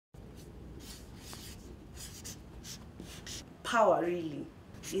power really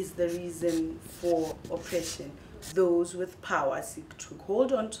is the reason for oppression. Those with power seek to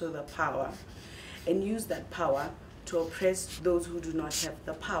hold on to the power and use that power to oppress those who do not have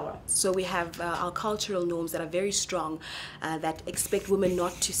the power. So we have our cultural norms that are very strong, that expect women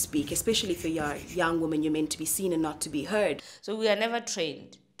not to speak, especially if you're a young woman, you're meant to be seen and not to be heard. So we are never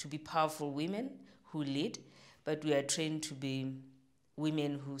trained to be powerful women who lead, but we are trained to be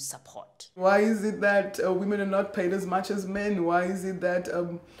women who support. Why is it that women are not paid as much as men? Why is it that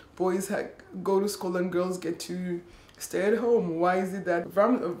boys go to school and girls get to stay at home? Why is it that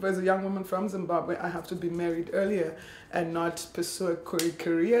as a young woman from Zimbabwe, I have to be married earlier and not pursue a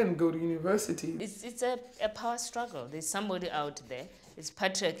career and go to university? It's a power struggle. There's somebody out there. It's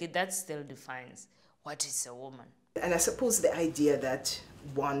patriarchy that still defines what is a woman. And I suppose the idea that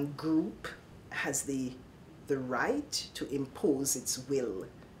one group has the right to impose its will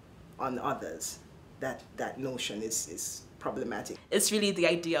on others, that notion is problematic. It's really the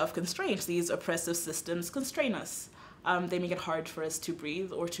idea of constraints. These oppressive systems constrain us. They make it hard for us to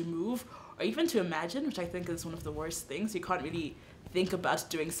breathe or to move or even to imagine, which I think is one of the worst things. You can't really think about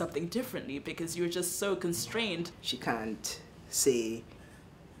doing something differently because you're just so constrained. She can't say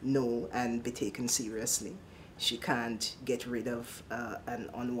no and be taken seriously. She can't get rid of an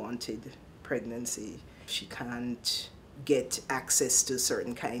unwanted pregnancy. She can't get access to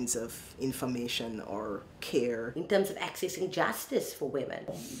certain kinds of information or care. In terms of accessing justice for women,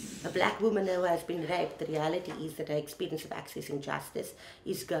 a black woman who has been raped, the reality is that her experience of accessing justice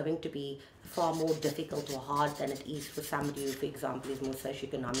is going to be far more difficult or hard than it is for somebody who, for example, is more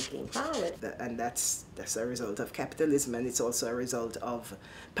socioeconomically empowered. And that's a result of capitalism, and it's also a result of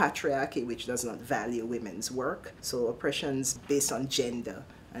patriarchy, which does not value women's work. So oppressions based on gender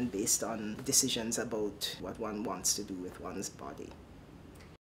and based on decisions about what one wants to do with one's body.